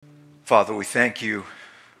Father, we thank you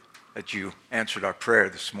that you answered our prayer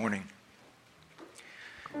this morning.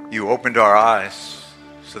 You opened our eyes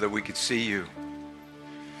so that we could see you,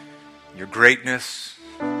 your greatness,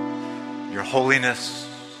 your holiness,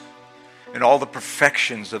 and all the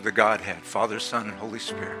perfections of the Godhead, Father, Son, and Holy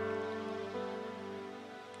Spirit.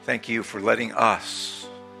 Thank you for letting us,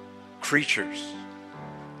 creatures,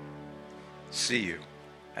 see you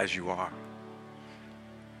as you are.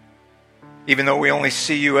 Even though we only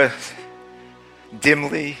see you as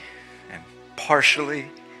dimly and partially,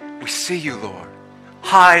 we see you, Lord,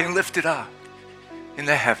 high and lifted up in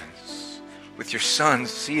the heavens with your Son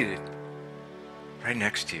seated right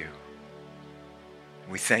next to you.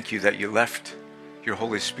 We thank you that you left your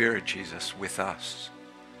Holy Spirit, Jesus, with us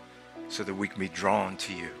so that we can be drawn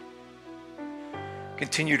to you.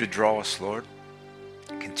 Continue to draw us, Lord.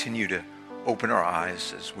 Continue to open our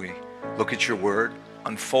eyes as we look at your word.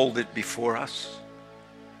 Unfold it before us.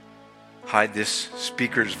 Hide this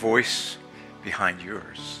speaker's voice behind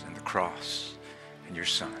yours and the cross and your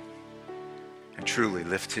Son. And truly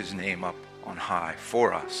lift his name up on high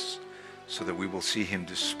for us so that we will see him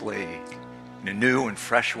displayed in a new and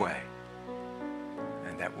fresh way,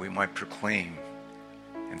 and that we might proclaim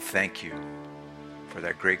and thank you for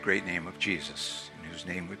that great, great name of Jesus, in whose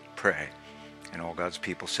name we pray. And all God's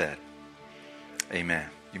people said, amen.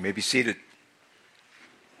 You may be seated.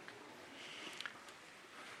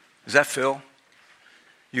 Is that Phil?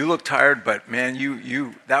 You look tired, but man,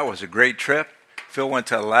 that was a great trip. Phil went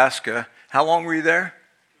to Alaska. How long were you there?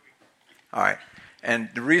 All right. And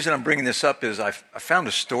the reason I'm bringing this up is I found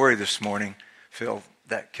a story this morning, Phil,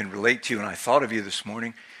 that can relate to you, and I thought of you this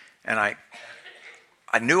morning, and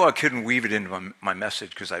I knew I couldn't weave it into my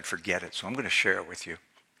message because I'd forget it, so I'm going to share it with you.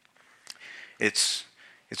 It's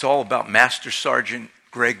all about Master Sergeant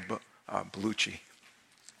Greg Bellucci.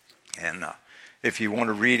 And if you want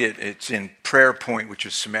to read it, it's in Prayer Point, which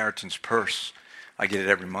is Samaritan's Purse. I get it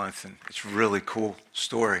every month, and it's a really cool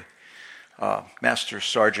story. Master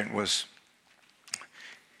Sergeant was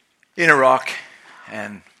in Iraq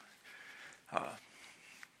and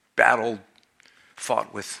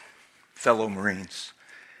fought with fellow Marines.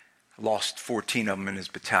 Lost 14 of them in his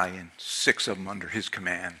battalion, 6 of them under his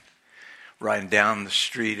command. Riding down the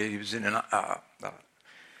street, he was in a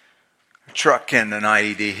truck, and an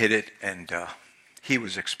IED hit it, and he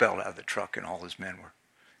was expelled out of the truck, and all his men were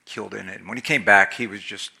killed in it. And when he came back, he was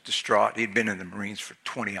just distraught. He'd been in the Marines for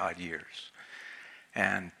 20-odd years.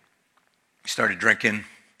 And he started drinking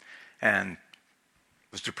and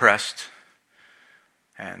was depressed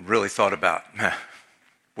and really thought about,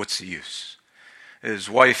 what's the use? His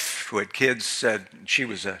wife, who had kids, said, she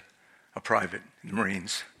was a private in the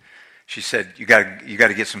Marines. She said, you got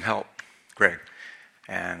to get some help, Greg.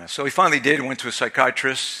 And so he finally did. He went to a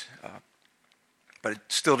psychiatrist, but it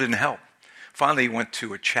still didn't help. Finally, he went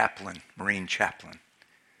to a chaplain, Marine chaplain.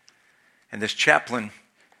 And this chaplain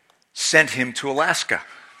sent him to Alaska.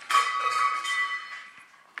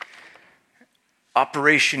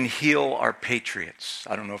 Operation Heal Our Patriots.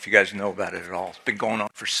 I don't know if you guys know about it at all. It's been going on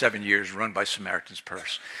for 7 years, run by Samaritan's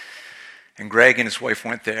Purse. And Greg and his wife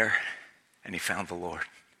went there, and he found the Lord.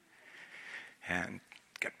 And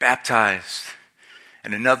got baptized.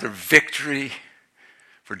 And another victory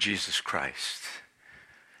for Jesus Christ.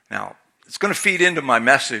 Now, it's going to feed into my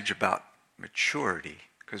message about maturity,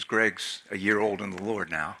 because Greg's a year old in the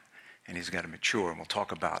Lord now, and he's got to mature, and we'll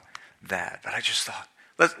talk about that. But I just thought,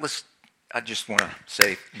 I just want to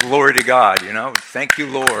say glory to God, Thank you,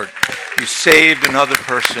 Lord. You saved another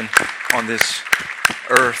person on this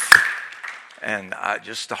earth, and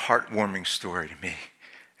just a heartwarming story to me,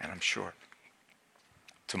 and I'm sure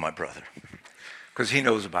to my brother. Because he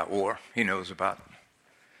knows about war. He knows about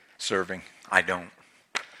serving. I don't.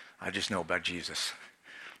 I just know about Jesus.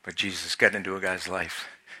 But Jesus got into a guy's life,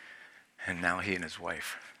 and now he and his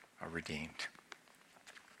wife are redeemed.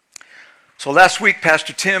 So last week,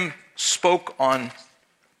 Pastor Tim spoke on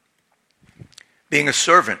being a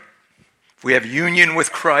servant. If we have union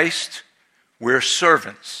with Christ, we're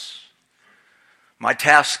servants. My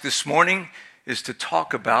task this morning is to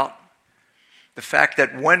talk about the fact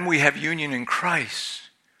that when we have union in Christ,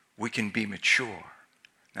 we can be mature.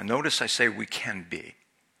 Now notice I say we can be.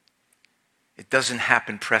 It doesn't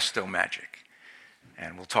happen presto magic.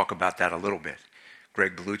 And we'll talk about that a little bit.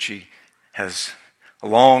 Greg Bellucci has a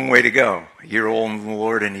long way to go. A year old in the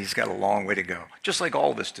Lord, and he's got a long way to go. Just like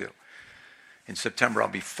all of us do. In September, I'll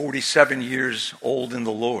be 47 years old in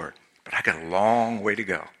the Lord. But I got a long way to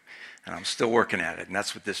go. And I'm still working at it. And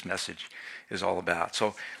that's what this message is all about.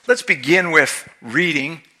 So let's begin with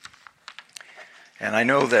reading. And I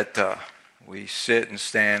know that We sit and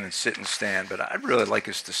stand and sit and stand, but I'd really like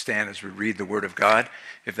us to stand as we read the Word of God,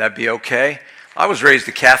 if that'd be okay. I was raised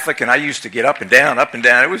a Catholic, and I used to get up and down, up and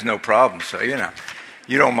down. It was no problem, so, you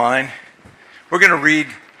don't mind. We're going to read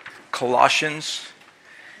Colossians,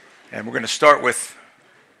 and we're going to start with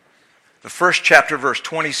the first chapter, verse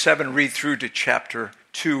 27, read through to chapter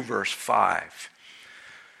 2, verse 5.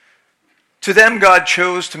 To them God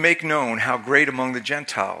chose to make known how great among the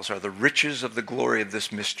Gentiles are the riches of the glory of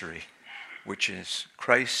this mystery, which is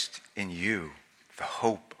Christ in you, the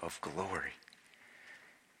hope of glory.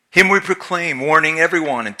 Him we proclaim, warning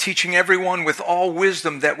everyone and teaching everyone with all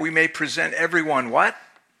wisdom, that we may present everyone, what?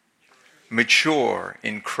 Mature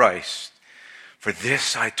in Christ. For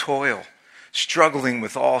this I toil, struggling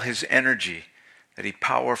with all his energy that he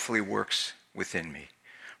powerfully works within me.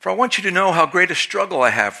 For I want you to know how great a struggle I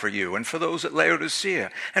have for you and for those at Laodicea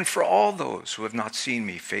and for all those who have not seen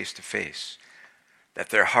me face to face, that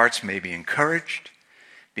their hearts may be encouraged,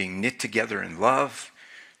 being knit together in love,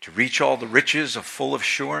 to reach all the riches of full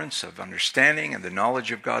assurance of understanding and the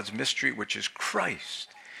knowledge of God's mystery, which is Christ,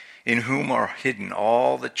 in whom are hidden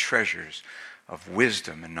all the treasures of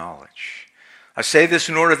wisdom and knowledge. I say this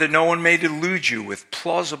in order that no one may delude you with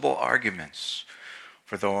plausible arguments.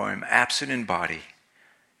 For though I am absent in body,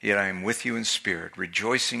 yet I am with you in spirit,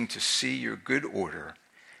 rejoicing to see your good order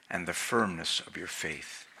and the firmness of your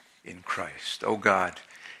faith in Christ. Oh God,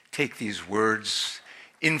 take these words,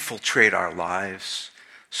 infiltrate our lives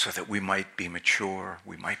so that we might be mature,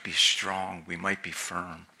 we might be strong, we might be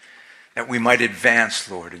firm, that we might advance,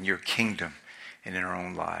 Lord, in your kingdom and in our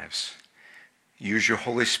own lives. Use your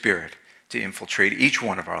Holy Spirit to infiltrate each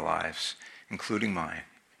one of our lives, including mine.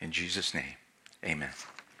 In Jesus' name, amen.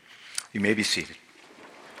 You may be seated.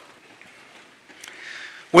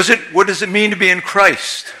 What does it mean to be in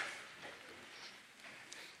Christ?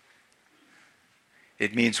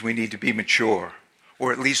 It means we need to be mature,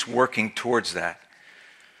 or at least working towards that.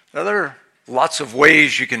 Now, there are lots of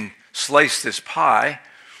ways you can slice this pie.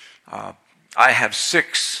 I have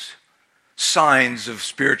 6 signs of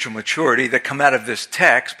spiritual maturity that come out of this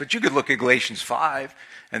text, but you could look at Galatians 5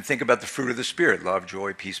 and think about the fruit of the Spirit: love,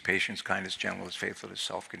 joy, peace, patience, kindness, gentleness, faithfulness,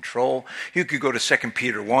 self-control. You could go to 2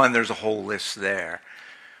 Peter 1. There's a whole list there.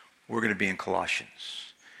 We're going to be in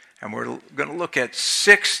Colossians. And we're going to look at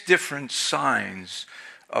 6 different signs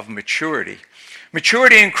of maturity.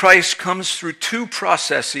 Maturity in Christ comes through 2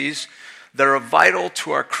 processes that are vital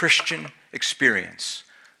to our Christian experience.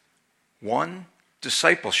 1,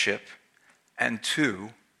 discipleship, and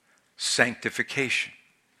 2, sanctification.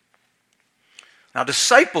 Now,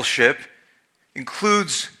 discipleship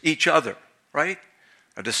includes each other, right?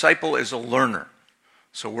 A disciple is a learner.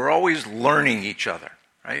 So we're always learning each other.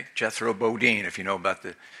 Right? Jethro Bodine, if you know about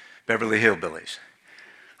the Beverly Hillbillies.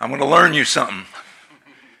 I'm going to learn you something.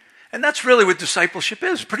 And that's really what discipleship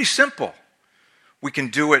is. It's pretty simple. We can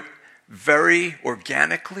do it very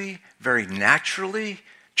organically, very naturally,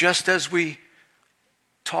 just as we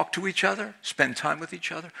talk to each other, spend time with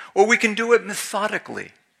each other. Or we can do it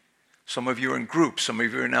methodically. Some of you are in groups, some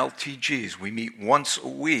of you are in LTGs. We meet once a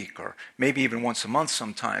week, or maybe even once a month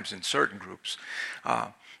sometimes in certain groups,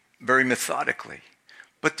 very methodically.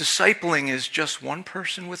 But discipling is just one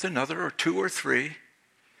person with another, or 2 or 3,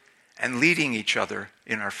 and leading each other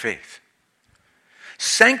in our faith.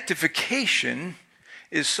 Sanctification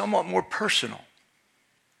is somewhat more personal.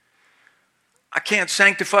 I can't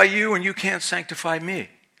sanctify you, and you can't sanctify me.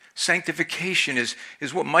 Sanctification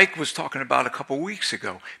is what Mike was talking about a couple weeks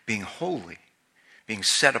ago, being holy, being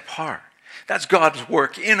set apart. That's God's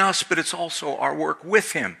work in us, but it's also our work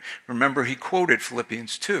with him. Remember, he quoted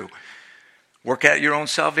Philippians 2. Work out your own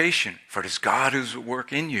salvation, for it is God who's at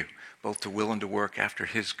work in you, both to will and to work after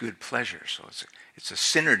his good pleasure. So it's a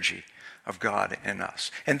synergy of God and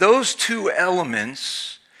us. And those 2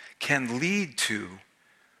 elements can lead to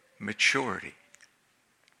maturity.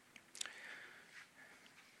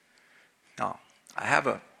 Now, I have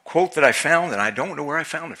a quote that I found, and I don't know where I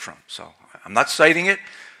found it from, so I'm not citing it.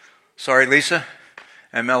 Sorry, Lisa,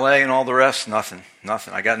 MLA and all the rest, nothing.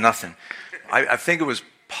 I got nothing. I think it was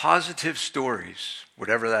Positive Stories,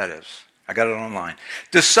 whatever that is. I got it online.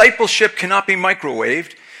 Discipleship cannot be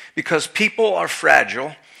microwaved because people are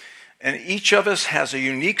fragile, and each of us has a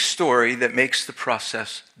unique story that makes the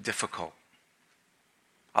process difficult.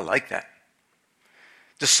 I like that.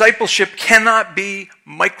 Discipleship cannot be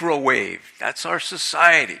microwaved. That's our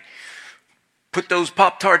society. Put those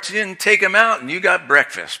Pop-Tarts in, take them out, and you got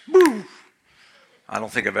breakfast. Boo! I don't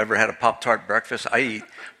think I've ever had a Pop-Tart breakfast. I eat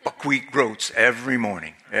buckwheat groats every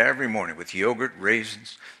morning with yogurt,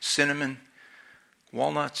 raisins, cinnamon,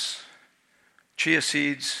 walnuts, chia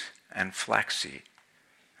seeds, and flaxseed.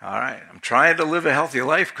 All right. I'm trying to live a healthy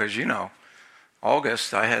life because,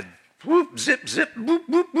 August, I had whoop, zip, zip, boop,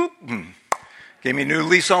 boop, boop. Gave me a new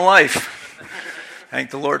lease on life. Thank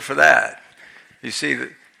the Lord for that. You see,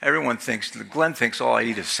 Glenn thinks all I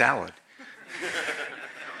eat is salad.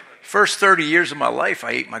 First 30 years of my life,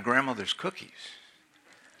 I ate my grandmother's cookies.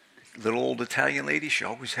 Little old Italian lady, she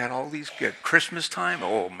always had all these good. Christmas time,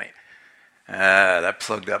 oh man. That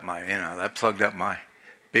plugged up my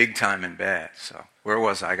big time and bad. So where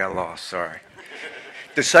was I? I got lost, sorry.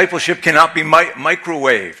 Discipleship cannot be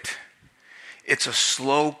microwaved. It's a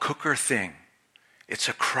slow cooker thing. It's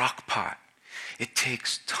a crock pot. It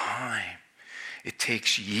takes time. It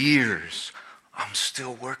takes years. I'm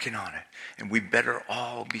still working on it. And we better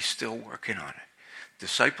all be still working on it.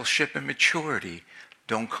 Discipleship and maturity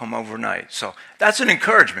don't come overnight. So that's an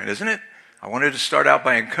encouragement, isn't it? I wanted to start out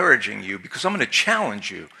by encouraging you because I'm going to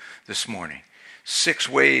challenge you this morning. 6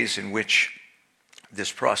 ways in which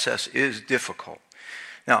this process is difficult.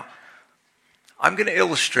 Now, I'm going to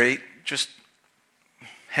illustrate, just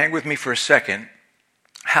hang with me for a second,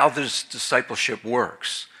 how this discipleship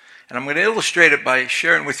works. And I'm going to illustrate it by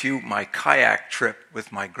sharing with you my kayak trip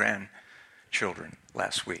with my grandchildren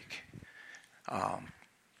last week.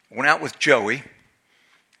 Went out with Joey.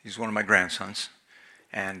 He's one of my grandsons.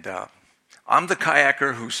 And I'm the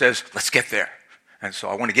kayaker who says, let's get there. And so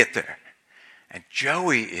I want to get there. And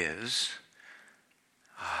Joey is,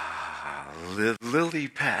 lily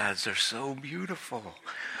pads are so beautiful.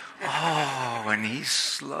 Oh, and he's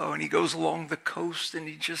slow, and he goes along the coast, and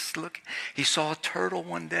he saw a turtle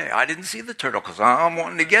one day. I didn't see the turtle because I'm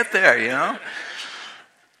wanting to get there,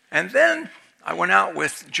 And then I went out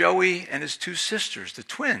with Joey and his 2 sisters, the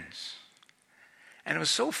twins. And it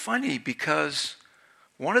was so funny because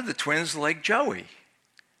one of the twins liked Joey.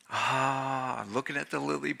 Looking at the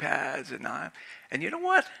lily pads, and you know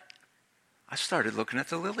what? I started looking at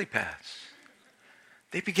the lily pads.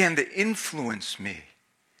 They began to influence me.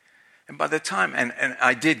 And by the time, and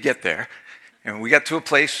I did get there, and we got to a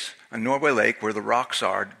place on Norway Lake where the rocks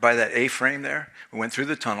are, by that A-frame there. We went through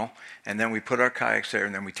the tunnel, and then we put our kayaks there,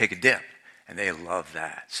 and then we take a dip. And they love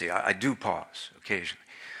that. See, I do pause occasionally.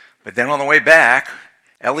 But then on the way back,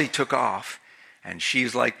 Ellie took off, and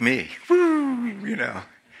she's like me. Woo,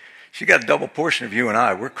 She got a double portion of you and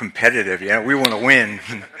I. We're competitive, we want to win.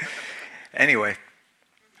 Anyway,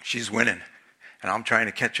 she's winning, and I'm trying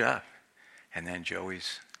to catch up. And then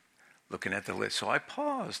Joey's looking at the lily. So I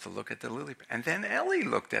paused to look at the lily pad. And then Ellie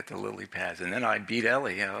looked at the lily pads. And then I beat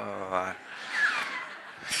Ellie.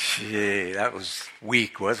 Gee, that was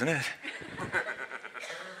weak, wasn't it?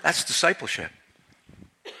 That's discipleship.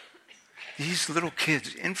 These little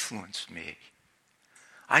kids influenced me.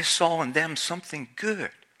 I saw in them something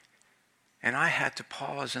good. And I had to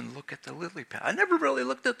pause and look at the lily pad. I never really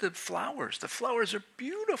looked at the flowers. The flowers are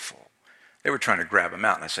beautiful. They were trying to grab them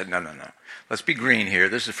out, and I said, no. Let's be green here.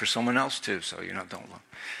 This is for someone else too, so, don't look.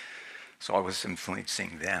 So I was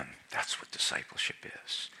influencing them. That's what discipleship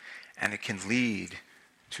is. And it can lead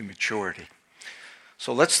to maturity.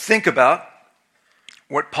 So let's think about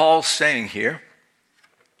what Paul's saying here.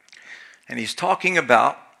 And he's talking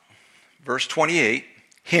about, verse 28,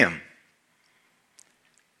 him.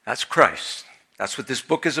 That's Christ. That's what this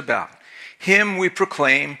book is about. Him we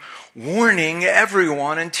proclaim, warning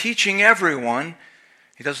everyone and teaching everyone.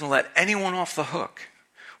 He doesn't let anyone off the hook.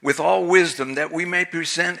 With all wisdom, that we may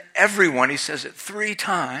present everyone, he says it 3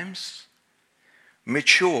 times,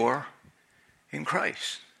 mature in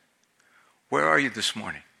Christ. Where are you this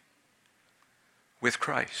morning? With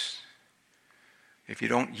Christ. If you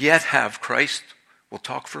don't yet have Christ, we'll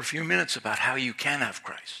talk for a few minutes about how you can have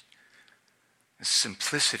Christ. The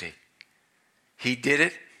simplicity. He did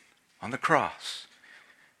it on the cross.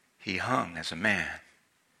 He hung as a man.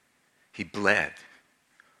 He bled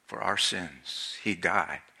for our sins. He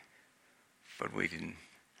died. But we didn't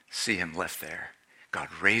see him left there. God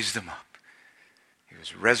raised him up. He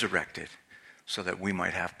was resurrected so that we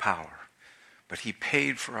might have power. But he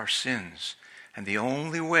paid for our sins. And the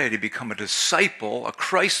only way to become a disciple, a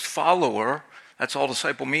Christ follower, that's all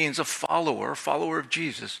disciple means, a follower of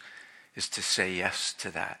Jesus, is to say yes to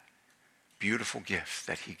that beautiful gift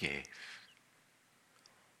that he gave.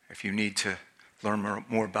 If you need to learn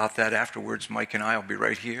more about that afterwards, Mike and I will be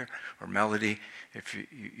right here, or Melody. If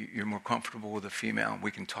you're more comfortable with a female,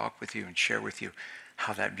 we can talk with you and share with you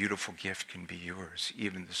how that beautiful gift can be yours,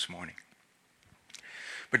 even this morning.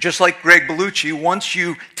 But just like Greg Bellucci, once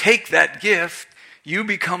you take that gift, you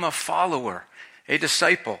become a follower, a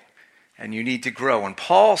disciple, and you need to grow. And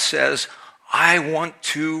Paul says, I want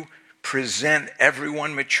to present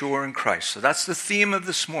everyone mature in Christ. So that's the theme of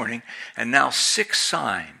this morning. And now 6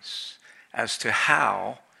 signs as to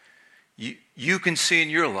how you can see in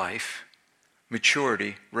your life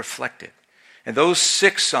maturity reflected. And those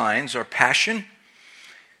 6 signs are passion,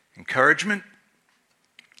 encouragement,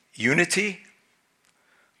 unity,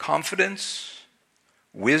 confidence,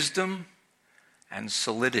 wisdom, and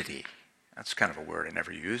solidity. That's kind of a word I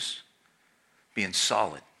never use. Being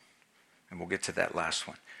solid. And we'll get to that last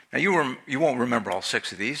one. Now, you won't remember all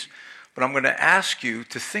 6 of these, but I'm going to ask you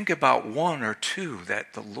to think about 1 or 2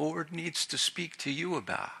 that the Lord needs to speak to you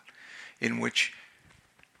about, in which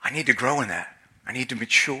I need to grow in that. I need to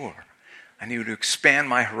mature. I need to expand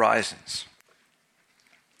my horizons.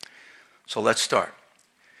 So let's start.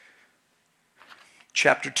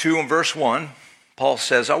 Chapter 2 and verse 1, Paul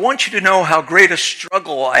says, I want you to know how great a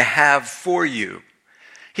struggle I have for you.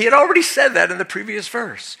 He had already said that in the previous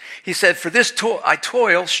verse. He said, for this I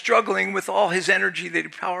toil, struggling with all his energy that he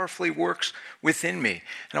powerfully works within me.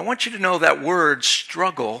 And I want you to know that word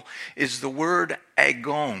struggle is the word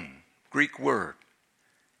agon, Greek word,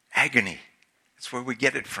 agony. That's where we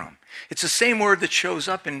get it from. It's the same word that shows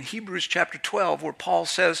up in Hebrews chapter 12, where Paul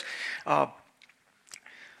says,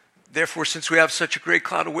 therefore, since we have such a great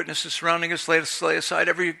cloud of witnesses surrounding us, let us lay aside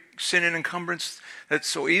every sin and encumbrance that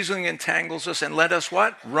so easily entangles us, and let us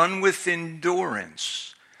what? Run with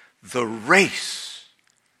endurance the race.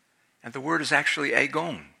 And the word is actually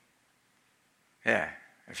agon. Yeah,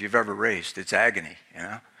 if you've ever raced, it's agony, you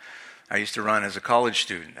know. I used to run as a college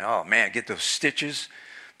student. Oh man, get those stitches,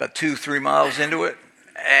 about 2-3 miles into it,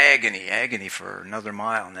 agony for another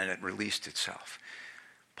mile, and then it released itself.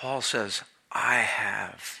 Paul says, I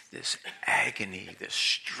have this agony, this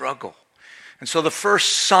struggle. And so the first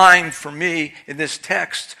sign for me in this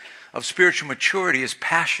text of spiritual maturity is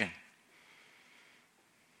passion.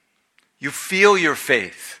 You feel your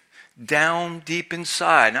faith down deep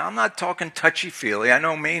inside. Now, I'm not talking touchy-feely. I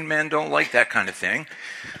know Maine men don't like that kind of thing.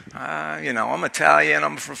 I'm Italian,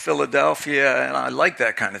 I'm from Philadelphia, and I like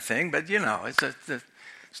that kind of thing. But,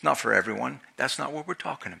 it's not for everyone. That's not what we're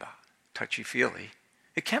talking about, touchy-feely.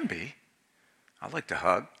 It can be. I like to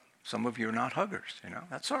hug. Some of you are not huggers,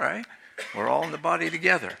 That's all right. We're all in the body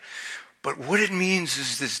together. But what it means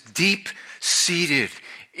is this deep-seated,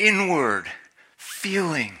 inward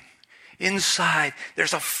feeling inside.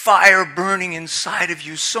 There's a fire burning inside of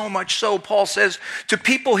you, so much so, Paul says, to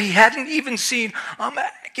people he hadn't even seen, I'm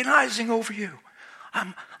agonizing over you.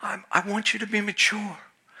 I want you to be mature.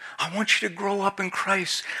 I want you to grow up in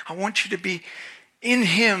Christ. I want you to be in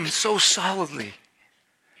him so solidly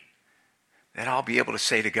that I'll be able to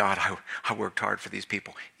say to God, I worked hard for these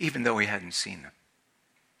people, even though he hadn't seen them.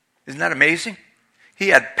 Isn't that amazing? He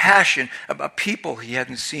had passion about people he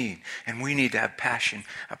hadn't seen, and we need to have passion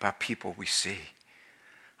about people we see.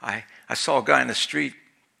 I saw a guy in the street.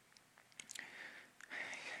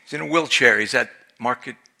 He's in a wheelchair. He's at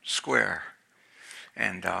Market Square.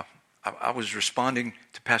 And I was responding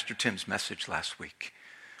to Pastor Tim's message last week,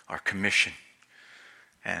 our commission.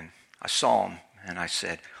 And I saw him. And I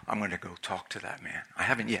said, I'm going to go talk to that man. I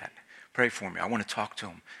haven't yet. Pray for me. I want to talk to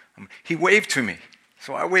him. He waved to me,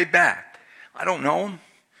 so I waved back. I don't know him.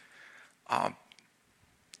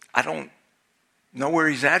 I don't know where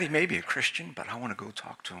he's at. He may be a Christian, but I want to go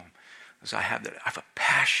talk to him because I have a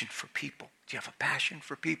passion for people. Do you have a passion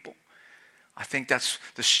for people? I think that's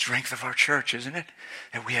the strength of our church, isn't it?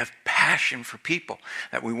 That we have passion for people,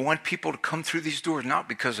 that we want people to come through these doors, not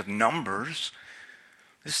because of numbers.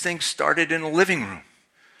 This thing started in a living room.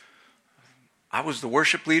 I was the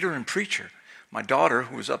worship leader and preacher. My daughter,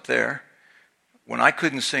 who was up there, when I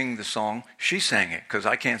couldn't sing the song, she sang it because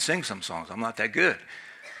I can't sing some songs. I'm not that good.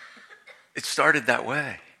 It started that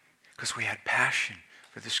way because we had passion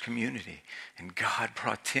for this community. And God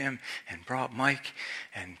brought Tim and brought Mike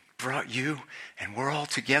and brought you, and we're all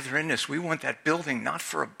together in this. We want that building not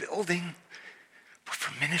for a building, but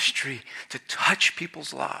for ministry, to touch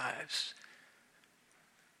people's lives.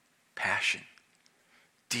 Passion,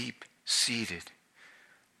 deep-seated,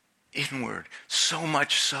 inward, so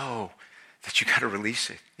much so that you got to release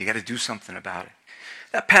it. You got to do something about it.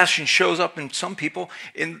 That passion shows up in some people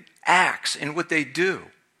in acts, in what they do.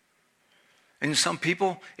 In some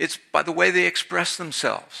people, it's by the way they express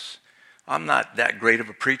themselves. I'm not that great of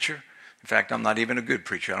a preacher. In fact, I'm not even a good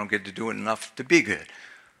preacher. I don't get to do it enough to be good.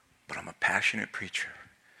 But I'm a passionate preacher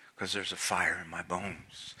because there's a fire in my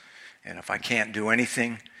bones. And if I can't do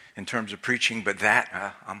anything in terms of preaching, but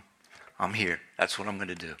that, I'm here. That's what I'm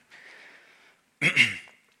going to do.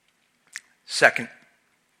 Second,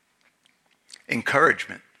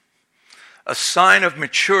 encouragement. A sign of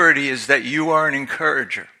maturity is that you are an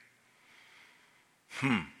encourager.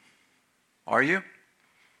 Are you?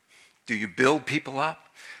 Do you build people up?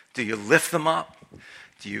 Do you lift them up?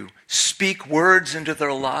 Do you speak words into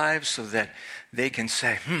their lives so that they can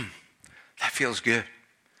say, that feels good?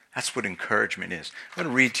 That's what encouragement is. I'm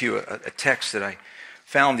going to read to you a text that I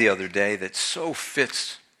found the other day that so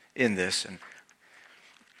fits in this. And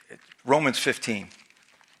Romans 15.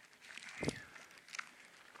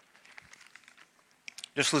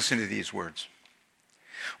 Just listen to these words.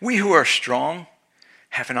 We who are strong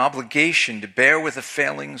have an obligation to bear with the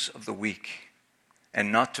failings of the weak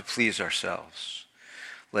and not to please ourselves.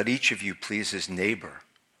 Let each of you please his neighbor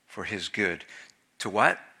for his good. To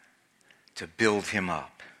what? To build him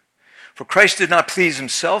up. For Christ did not please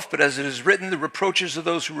himself, but as it is written, the reproaches of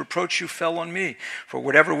those who reproach you fell on me. For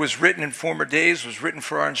whatever was written in former days was written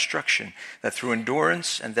for our instruction, that through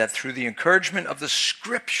endurance and that through the encouragement of the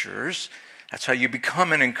Scriptures, that's how you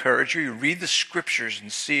become an encourager. You read the Scriptures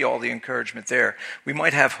and see all the encouragement there. We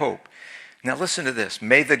might have hope. Now listen to this.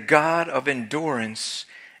 May the God of endurance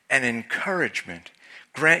and encouragement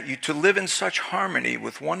grant you to live in such harmony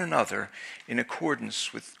with one another in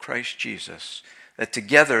accordance with Christ Jesus, that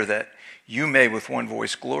together that you may with one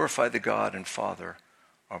voice glorify the God and Father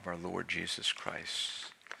of our Lord Jesus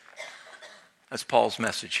Christ. That's Paul's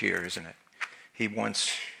message here, isn't it? He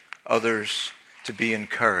wants others to be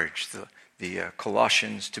encouraged, the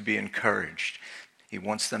Colossians to be encouraged. He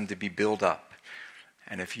wants them to be built up.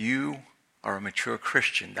 And if you are a mature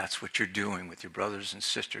Christian, that's what you're doing with your brothers and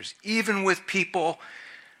sisters, even with people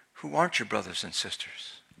who aren't your brothers and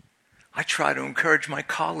sisters. I try to encourage my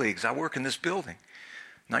colleagues. I work in this building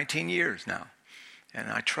 19 years now, and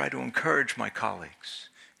I try to encourage my colleagues,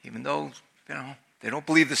 even though, they don't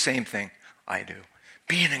believe the same thing I do.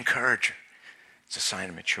 Be an encourager. It's a sign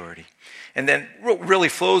of maturity. And then what really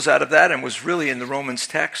flows out of that, and was really in the Romans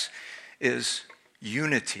text, is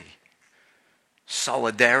unity,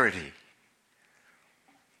 solidarity.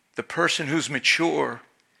 The person who's mature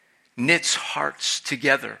knits hearts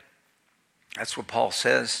together. That's what Paul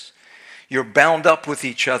says. You're bound up with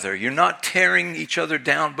each other. You're not tearing each other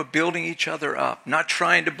down, but building each other up. Not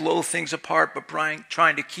trying to blow things apart, but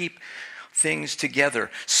trying to keep things together.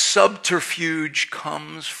 Subterfuge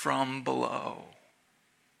comes from below.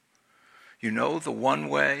 You know, the one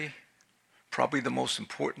way, probably the most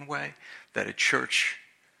important way that a church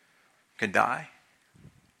can die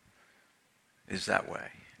is that way.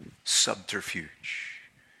 Subterfuge.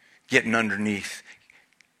 Getting underneath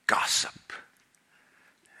gossip.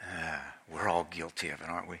 We're all guilty of it,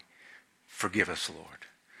 aren't we? Forgive us, Lord.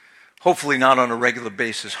 Hopefully not on a regular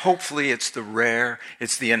basis. Hopefully it's the rare,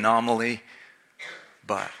 it's the anomaly.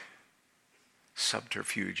 But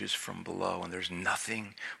subterfuge is from below, and there's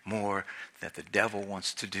nothing more that the devil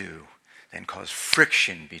wants to do than cause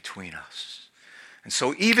friction between us. And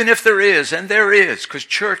so even if there is, and there is, because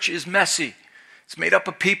church is messy, it's made up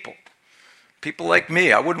of people like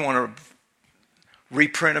me. I wouldn't want a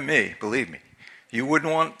reprint of me, believe me. You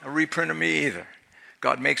wouldn't want a reprint of me either.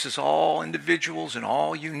 God makes us all individuals and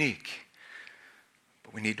all unique.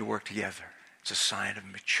 But we need to work together. It's a sign of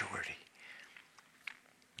maturity.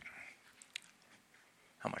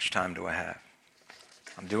 How much time do I have?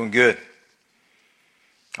 I'm doing good.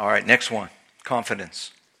 All right, next one.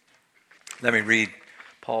 Confidence. Let me read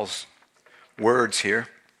Paul's words here.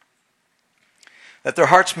 That their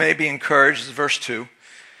hearts may be encouraged, verse 2,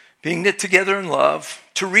 being knit together in love,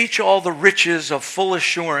 to reach all the riches of full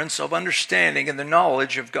assurance of understanding and the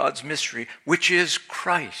knowledge of God's mystery, which is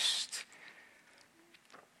Christ.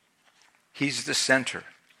 He's the center,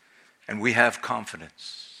 and we have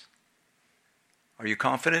confidence. Are you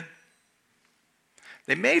confident?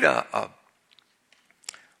 They made a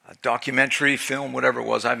documentary film, whatever it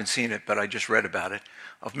was, I haven't seen it, but I just read about it,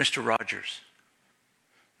 of Mr. Rogers,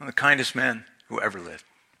 one of the kindest men who ever lived.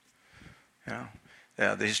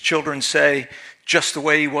 His children say just the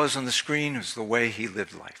way he was on the screen was the way he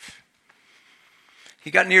lived life. He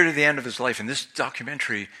got near to the end of his life, and this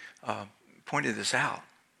documentary pointed this out.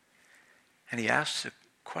 And he asked a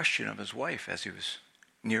question of his wife as he was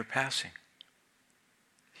near passing.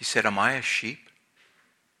 He said, "Am I a sheep?"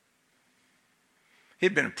 He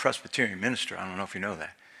had been a Presbyterian minister. I don't know if you know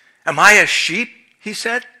that. "Am I a sheep?" he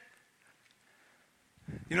said.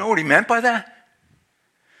 You know what he meant by that?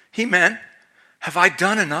 He meant, have I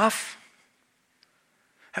done enough?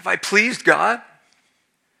 Have I pleased God?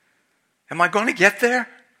 Am I going to get there?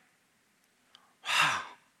 Wow,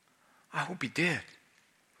 I hope he did.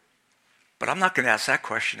 But I'm not going to ask that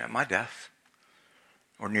question at my death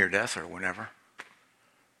or near death or whenever.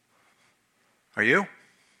 Are you?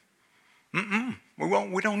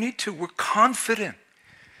 We don't need to. We're confident.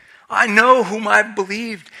 I know whom I've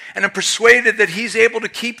believed, and am persuaded that he's able to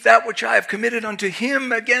keep that which I have committed unto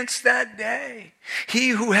him against that day. He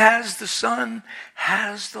who has the Son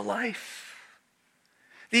has the life.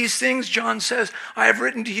 These things, John says, I have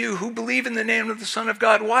written to you who believe in the name of the Son of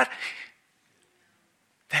God. What?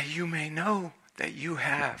 That you may know that you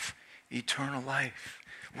have eternal life.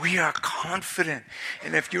 We are confident.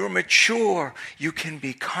 And if you're mature, you can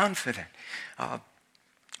be confident.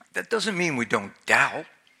 That doesn't mean we don't doubt.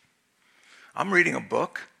 I'm reading a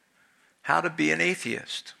book, How to Be an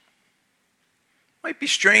Atheist. Might be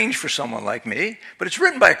strange for someone like me, but it's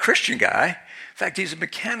written by a Christian guy. In fact, he's a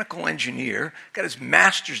mechanical engineer, got his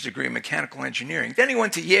master's degree in mechanical engineering. Then he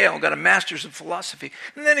went to Yale, got a master's in philosophy,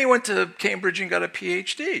 and then he went to Cambridge and got a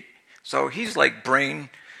PhD. So he's like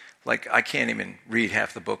I can't even read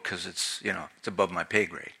half the book because it's above my pay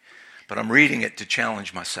grade. But I'm reading it to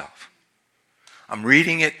challenge myself. I'm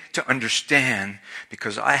reading it to understand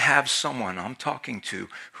because I have someone I'm talking to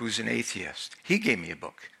who's an atheist. He gave me a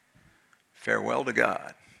book, Farewell to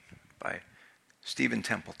God, by Stephen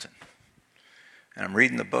Templeton. And I'm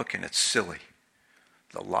reading the book and it's silly.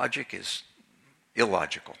 The logic is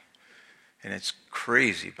illogical. And it's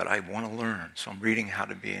crazy, but I want to learn. So I'm reading How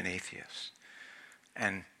to Be an Atheist.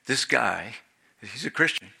 And this guy, he's a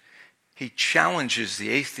Christian, he challenges the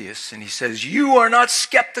atheists and he says, you are not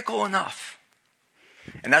skeptical enough.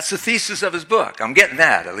 And that's the thesis of his book. I'm getting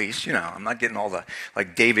that, at least. I'm not getting all the,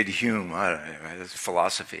 like David Hume,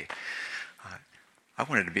 philosophy. I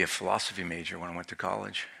wanted to be a philosophy major when I went to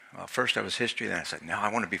college. First I was history, then I said, no,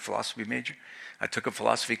 I want to be a philosophy major. I took a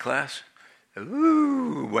philosophy class. I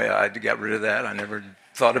got rid of that. I never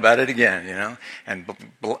thought about it again, And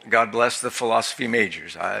God bless the philosophy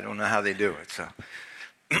majors. I don't know how they do it. So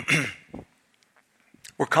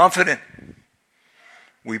we're confident.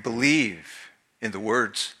 We believe in the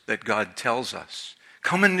words that God tells us.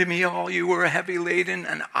 Come unto me, all you who are heavy laden,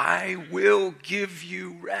 and I will give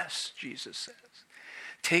you rest, Jesus says.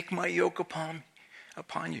 Take my yoke upon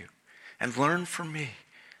you and learn from me,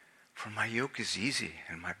 for my yoke is easy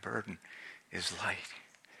and my burden is light.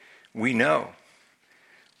 We know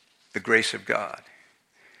the grace of God.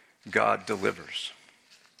 God delivers.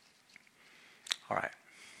 All right,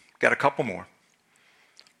 got a couple more.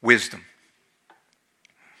 Wisdom.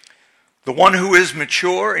 The one who is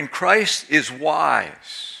mature in Christ is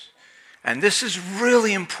wise. And this is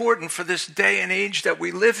really important for this day and age that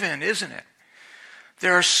we live in, isn't it?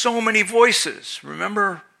 There are so many voices.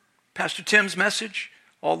 Remember Pastor Tim's message?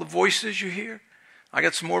 All the voices you hear? I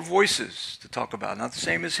got some more voices to talk about, not the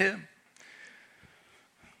same as him.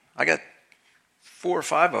 I got 4 or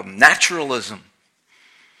 5 of them. Naturalism.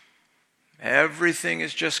 Everything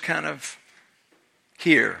is just kind of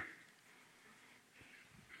here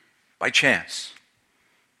by chance.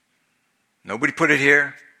 Nobody put it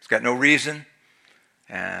here. It's got no reason,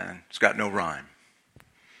 and it's got no rhyme.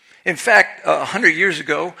 In fact, 100 years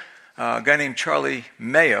ago, a guy named Charlie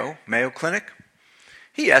Mayo Clinic,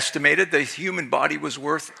 he estimated the human body was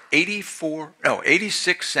worth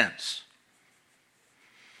 86 cents.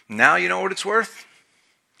 Now you know what it's worth?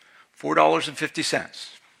 $4.50.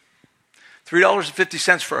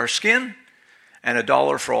 $3.50 for our skin, and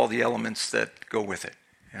 $1 for all the elements that go with it.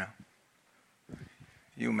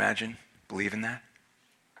 You imagine believing that?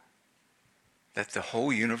 That the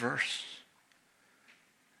whole universe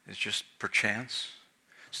is just perchance?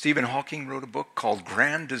 Stephen Hawking wrote a book called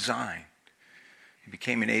Grand Design. He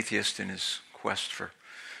became an atheist in his quest for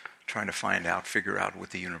trying to figure out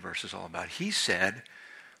what the universe is all about. He said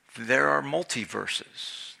there are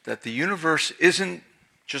multiverses, that the universe isn't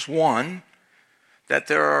just one, that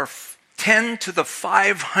there are 10 to the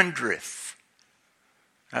 500th.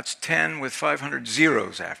 That's 10 with 500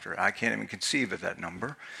 zeros after it. I can't even conceive of that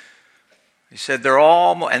number. He said they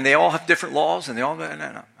all have different laws, and they all.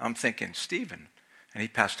 No. I'm thinking, Stephen, and he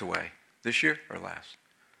passed away this year or last,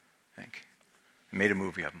 I think. I made a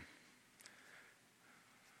movie of him.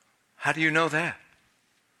 How do you know that?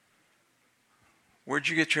 Where'd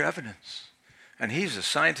you get your evidence? And he's a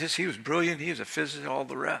scientist. He was brilliant. He was a physicist. All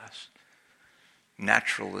the rest.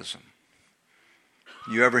 Naturalism.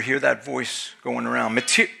 You ever hear that voice going around?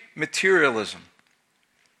 Materialism.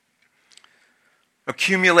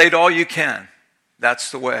 Accumulate all you can. That's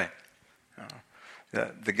the way.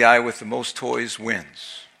 The guy with the most toys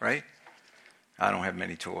wins, right? I don't have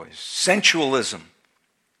many toys. Sensualism.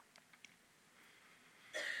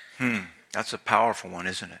 That's a powerful one,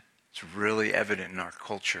 isn't it? It's really evident in our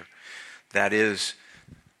culture. That is,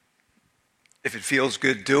 if it feels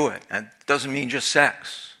good, do it. And it doesn't mean just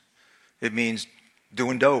sex. It means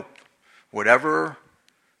doing dope. Whatever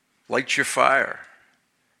lights your fire.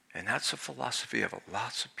 And that's a philosophy of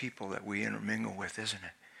lots of people that we intermingle with, isn't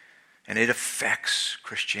it? And it affects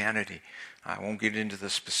Christianity. I won't get into the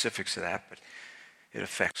specifics of that, but it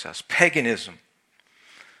affects us. Paganism,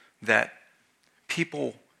 that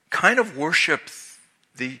people kind of worship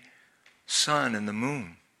the sun and the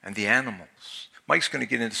moon and the animals. Mike's going to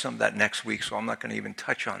get into some of that next week, so I'm not going to even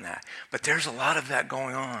touch on that. But there's a lot of that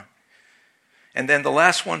going on. And then the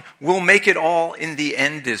last one, we'll make it all in the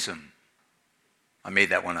endism. I made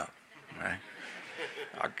that one up. Right?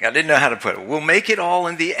 I didn't know how to put it. We'll make it all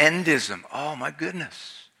in the endism. Oh, my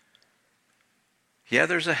goodness. Yeah,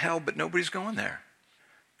 there's a hell, but nobody's going there.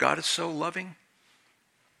 God is so loving.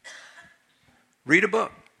 Read a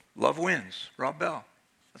book. Love Wins. Rob Bell.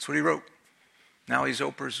 That's what he wrote. Now he's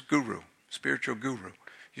Oprah's guru, spiritual guru.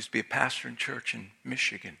 Used to be a pastor in church in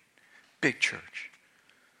Michigan. Big church.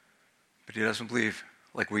 But he doesn't believe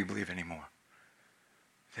like we believe anymore.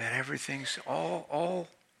 That everything's, all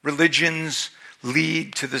religions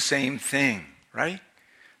lead to the same thing, right?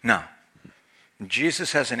 No. And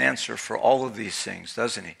Jesus has an answer for all of these things,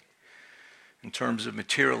 doesn't he? In terms of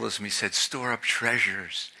materialism, he said, store up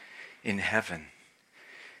treasures in heaven.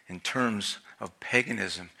 In terms of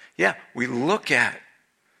paganism, yeah, we look at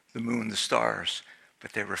the moon, the stars,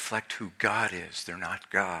 but they reflect who God is. They're not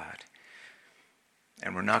God.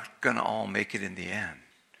 And we're not going to all make it in the end.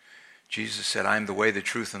 Jesus said, I am the way, the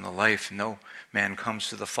truth, and the life. No man comes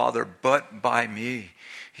to the Father but by me.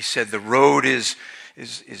 He said the road is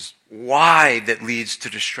wide that leads to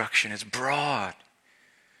destruction. It's broad.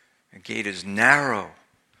 The gate is narrow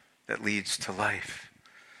that leads to life.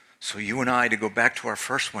 So you and I, to go back to our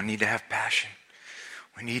first one, need to have passion.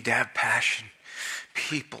 We need to have passion.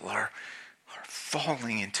 People are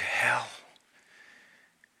falling into hell.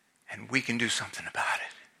 And we can do something about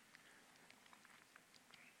it.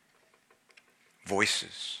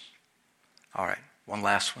 Voices. All right, one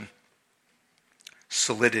last one.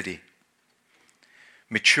 Solidity.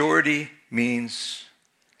 Maturity means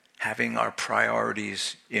having our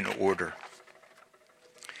priorities in order.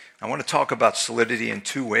 I want to talk about solidity in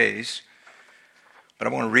two ways, but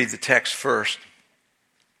I want to read the text first.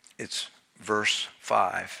 It's verse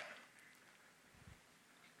 5.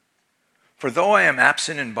 For though I am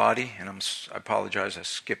absent in body, and I apologize, I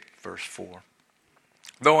skipped verse 4.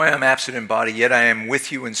 Though I am absent in body, yet I am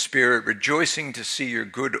with you in spirit, rejoicing to see your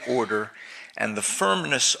good order and the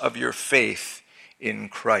firmness of your faith in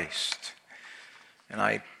Christ. And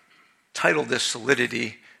I titled this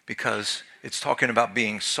Solidity because it's talking about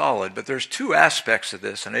being solid, but there's two aspects of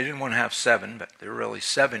this, and I didn't want to have 7, but there are really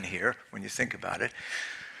 7 here when you think about it.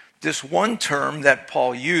 This one term that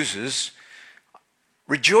Paul uses,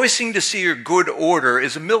 rejoicing to see your good order,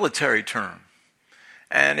 is a military term.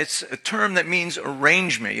 And it's a term that means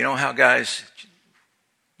arrangement. You know how guys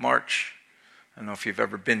march? I don't know if you've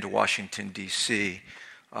ever been to Washington, D.C.,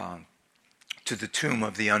 to the tomb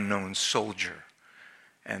of the unknown soldier.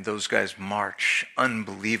 And those guys march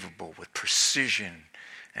unbelievable with precision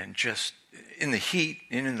and just in the heat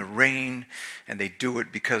and in the rain. And they do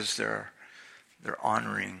it because they're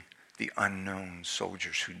honoring the unknown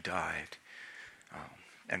soldiers who died.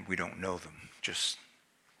 And we don't know them, just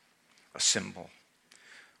a symbol.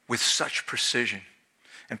 With such precision.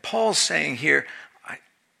 And Paul's saying here,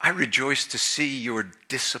 I rejoice to see your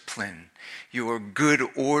discipline, your good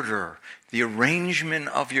order, the arrangement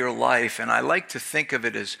of your life. And I like to think of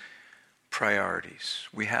it as priorities.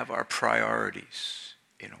 We have our priorities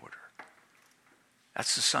in order.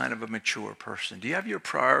 That's the sign of a mature person. Do you have your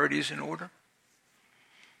priorities in order?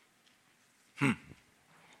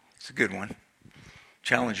 It's a good one.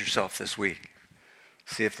 Challenge yourself this week.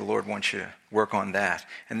 See if the Lord wants you to work on that.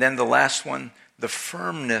 And then the last one, the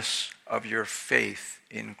firmness of your faith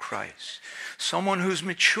in Christ. Someone who's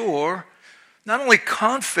mature, not only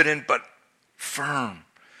confident, but firm.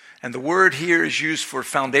 And the word here is used for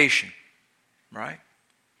foundation, right?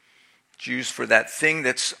 It's used for that thing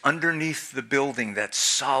that's underneath the building, that's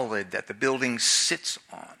solid, that the building sits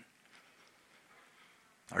on.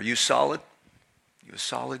 Are you solid? You a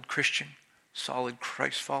solid Christian? Solid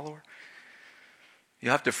Christ follower? You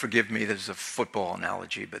have to forgive me, this is a football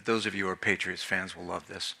analogy, but those of you who are Patriots fans will love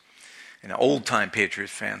this. And old-time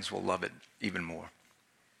Patriots fans will love it even more.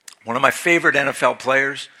 One of my favorite NFL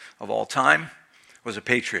players of all time was a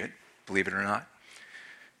Patriot, believe it or not.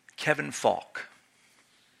 Kevin Falk.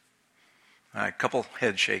 All right, a couple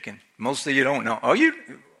heads shaking. Most of you don't know. Oh,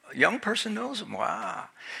 a young person knows him? Wow.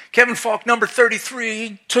 Kevin Falk, number 33,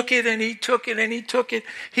 he took it and he took it and he took it.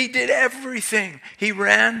 He did everything. He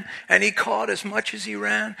ran and he caught as much as he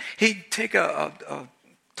ran. He'd take a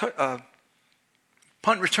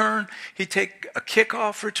punt return. He'd take a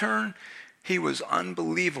kickoff return. He was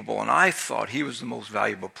unbelievable, and I thought he was the most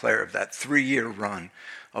valuable player of that 3-year run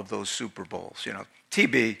of those Super Bowls. You know,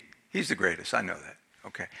 TB, he's the greatest. I know that.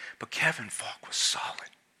 Okay. But Kevin Falk was solid.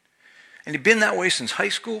 And he'd been that way since high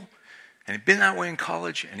school, and he'd been that way in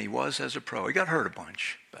college, and he was as a pro. He got hurt a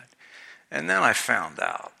bunch. And then I found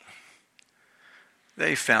out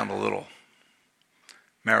they found a little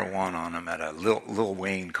marijuana on him at a Lil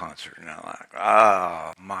Wayne concert. And I'm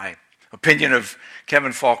like, my opinion of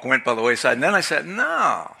Kevin Falk went by the wayside. And then I said,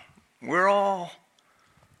 no, we're all,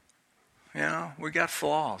 we got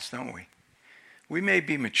flaws, don't we? We may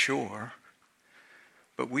be mature,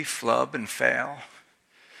 but we flub and fail.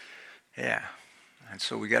 Yeah. And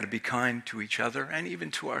so we got to be kind to each other and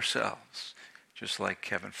even to ourselves, just like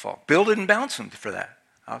Kevin Falk. Bill didn't bounce him for that.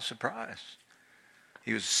 I was surprised.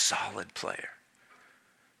 He was a solid player.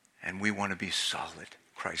 And we want to be solid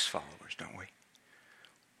Christ followers, don't we?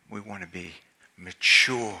 We want to be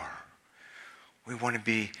mature. We want to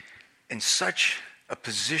be in such a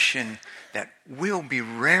position that we'll be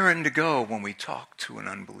raring to go when we talk to an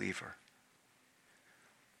unbeliever.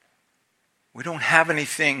 We don't have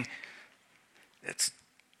anything that's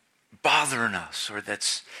bothering us or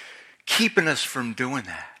that's keeping us from doing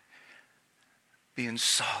that. Being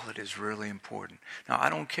solid is really important. Now, I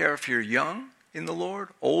don't care if you're young in the Lord,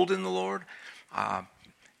 old in the Lord.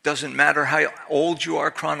 Doesn't matter how old you are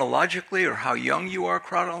chronologically or how young you are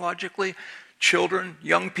chronologically. Children,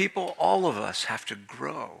 young people, all of us have to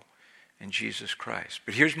grow in Jesus Christ.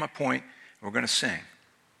 But here's my point. We're going to sing.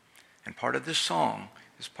 And part of this song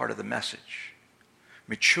is part of the message.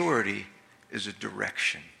 Maturity is a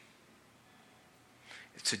direction.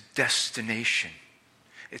 It's a destination.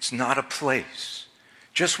 It's not a place.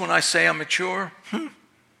 Just when I say I'm mature,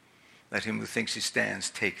 let him who thinks he stands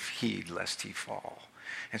take heed lest he fall.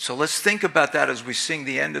 And so let's think about that as we sing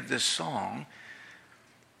the end of this song.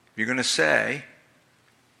 You're going to say,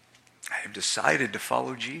 I have decided to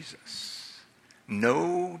follow Jesus.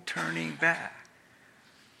 No turning back.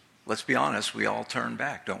 Let's be honest, we all turn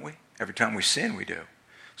back, don't we? Every time we sin, we do.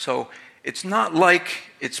 So it's not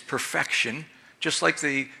like it's perfection, just like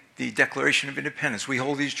the Declaration of Independence. We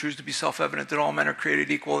hold these truths to be self-evident that all men are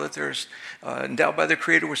created equal, that they're endowed by their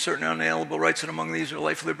Creator with certain unalienable rights, and among these are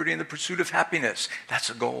life, liberty, and the pursuit of happiness.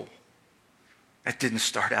 That's a goal. That didn't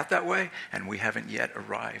start out that way, and we haven't yet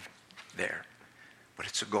arrived there. But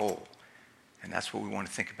it's a goal, and that's what we want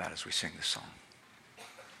to think about as we sing this song.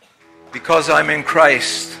 Because I'm in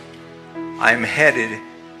Christ, I'm headed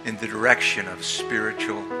in the direction of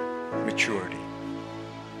spiritual maturity.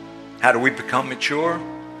 How do we become mature?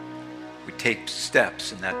 We take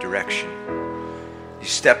steps in that direction. These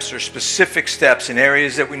steps are specific steps in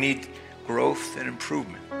areas that we need growth and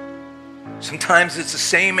improvement. Sometimes it's the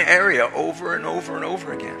same area over and over and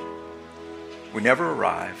over again. We never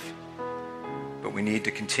arrive, but we need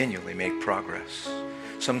to continually make progress.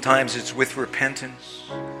 Sometimes it's with repentance.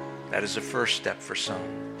 That is the first step for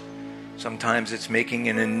some. Sometimes it's making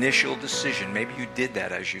an initial decision. Maybe you did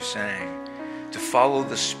that as you sang, to follow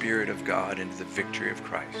the Spirit of God into the victory of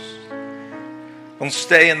Christ. Don't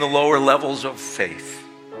stay in the lower levels of faith.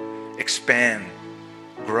 Expand,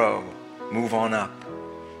 grow, move on up,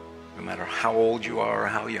 no matter how old you are or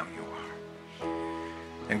how young you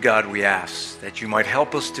are. And God, we ask that you might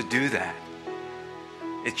help us to do that.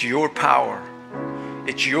 It's your power.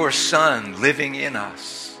 It's your Son living in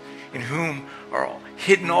us, in whom are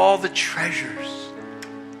hidden all the treasures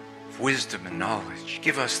of wisdom and knowledge.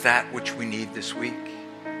 Give us that which we need this week,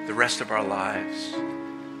 the rest of our lives,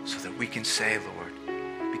 so that we can say, Lord,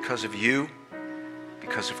 because of you,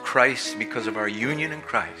 because of Christ, because of our union in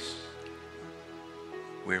Christ,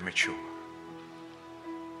 we're mature.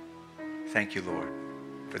 Thank you, Lord,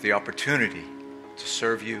 for the opportunity to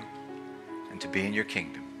serve you and to be in your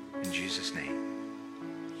kingdom. In Jesus' name,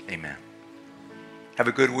 amen. Have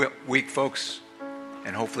a good week, folks,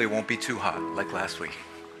 and hopefully it won't be too hot like last week.